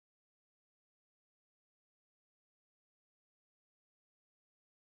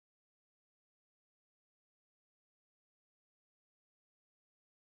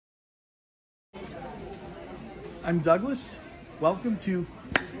I'm Douglas. Welcome to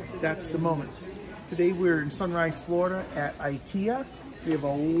That's the Moment. Today we're in Sunrise, Florida at IKEA. We have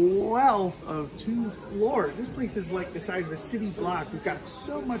a wealth of 2 floors. This place is like the size of a city block. We've got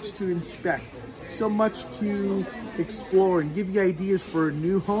so much to inspect, so much to explore and give you ideas for a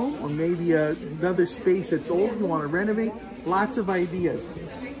new home or maybe another space that's old you want to renovate. Lots of ideas.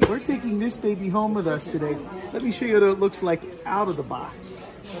 We're taking this baby home with us today. Let me show you what it looks like out of the box.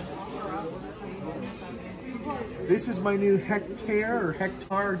 This is my new hectare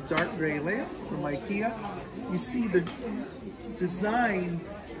dark gray lamp from IKEA. You see the design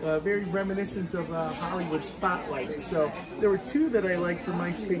very reminiscent of a Hollywood spotlight. So there were 2 that I like for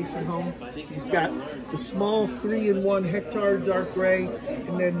my space at home. You've got the small 3-in-1 hectare dark gray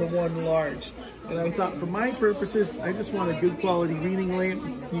and then the one large. And I thought for my purposes, I just want a good quality reading lamp.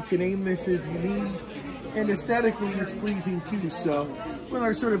 You can aim this as you need. And aesthetically, it's pleasing too. So with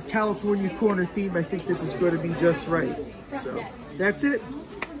our sort of California corner theme, I think this is going to be just right. So that's it.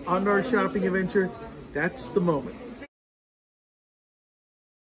 On our shopping adventure, that's the moment.